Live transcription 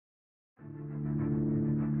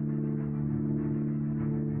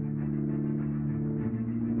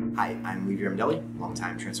Hi, I'm Livio Ramondelli,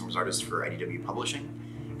 longtime Transformers artist for IDW Publishing,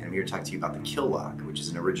 and I'm here to talk to you about the Kill Lock, which is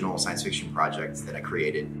an original science fiction project that I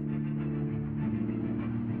created.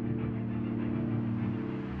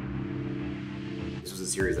 This was a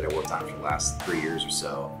series that I worked on for the last 3 years or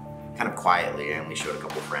so, kind of quietly. I only showed a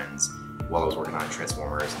couple friends while I was working on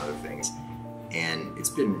Transformers and other things, and it's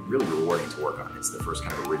been really rewarding to work on. It's the first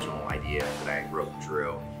kind of original idea that I wrote and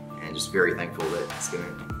drew, and just very thankful that it's going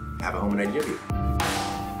to have a home in IDW.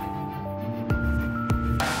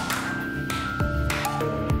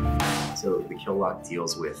 So the Kill Lock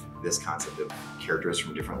deals with this concept of characters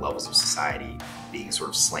from different levels of society being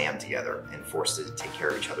sort of slammed together and forced to take care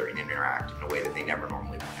of each other and interact in a way that they never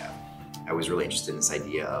normally would have. I was really interested in this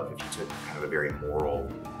idea of if you took kind of a very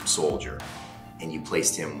moral soldier and you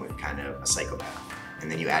placed him with kind of a psychopath,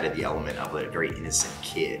 and then you added the element of a very innocent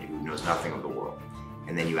kid who knows nothing of the world,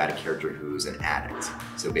 and then you add a character who's an addict.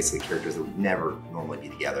 So basically characters that would never normally be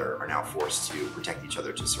together are now forced to protect each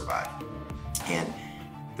other to survive. And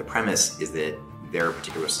the premise is that their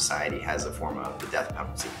particular society has a form of the death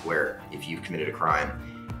penalty, where if you've committed a crime,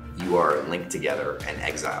 you are linked together and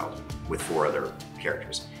exiled with 4 other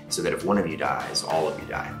characters, so that if one of you dies, all of you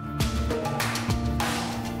die.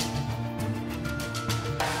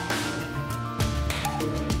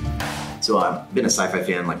 So I've been a sci-fi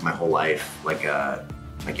fan like my whole life, like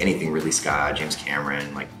anything Ridley Scott, James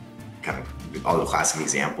Cameron, like kind of all the classic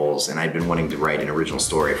examples, and I've been wanting to write an original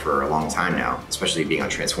story for a long time now, especially being on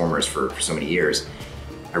Transformers for so many years.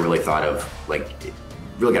 I really thought of,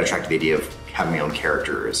 really got attracted to the idea of having my own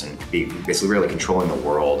characters and basically really controlling the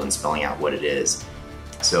world and spelling out what it is.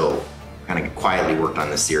 So kind of quietly worked on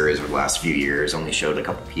this series over the last few years, only showed a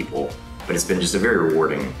couple people, but it's been just a very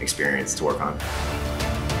rewarding experience to work on.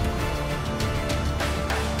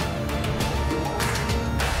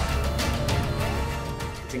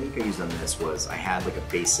 The technique I used on this was I had like a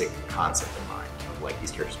basic concept in mind of like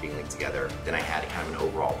these characters being linked together. Then I had kind of an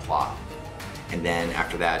overall plot. And then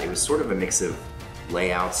after that, it was sort of a mix of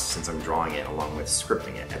layouts, since I'm drawing it, along with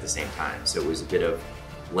scripting it at the same time. So it was a bit of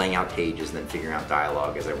laying out pages and then figuring out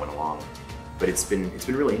dialogue as I went along. But it's been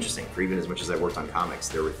really interesting. For even as much as I worked on comics,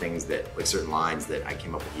 there were things that, like certain lines that I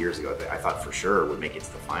came up with years ago that I thought for sure would make it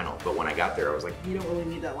to the final. But when I got there, I was like, you don't really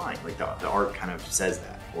need that line. Like the art kind of says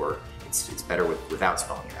that, or it's better without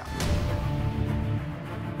spelling it out.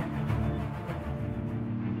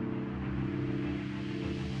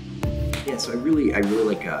 Yeah, so I really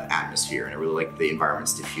like atmosphere, and I really like the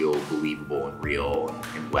environments to feel believable and real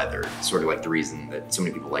and weathered. Sort of like the reason that so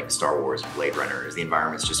many people like Star Wars and Blade Runner is the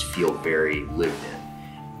environments just feel very lived in.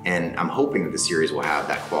 And I'm hoping that the series will have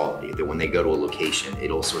that quality, that when they go to a location,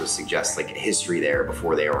 it'll sort of suggest like a history there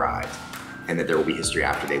before they arrived, and that there will be history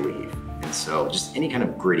after they leave. And so just any kind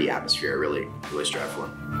of gritty atmosphere I really strive for.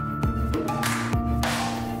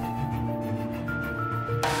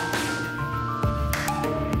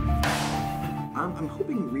 I'm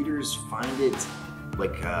hoping readers find it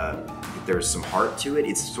like that there's some heart to it.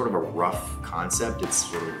 It's sort of a rough concept. It's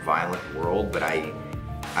sort of a violent world, but I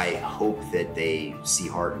hope that they see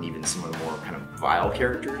heart in even some of the more kind of vile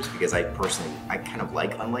characters, because I kind of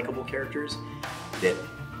like unlikable characters that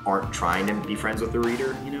aren't trying to be friends with the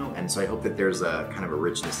reader, you know? And so I hope that there's a kind of a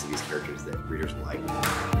richness to these characters that readers will like.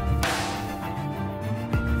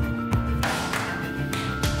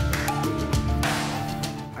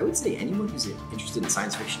 I would say anyone who's interested in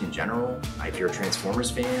science fiction in general, if you're a Transformers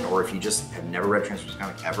fan, or if you just have never read a Transformers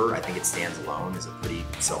comic ever, I think it stands alone as a pretty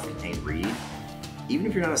self-contained read. Even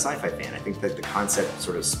if you're not a sci-fi fan, I think that the concept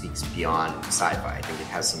sort of speaks beyond sci-fi. I think it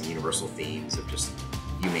has some universal themes of just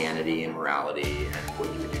humanity and morality and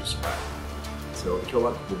what you would do to survive. So the Kill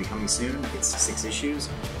Lock will be coming soon. It's 6 issues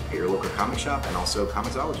at your local comic shop and also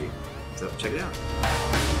Comixology. So check it out.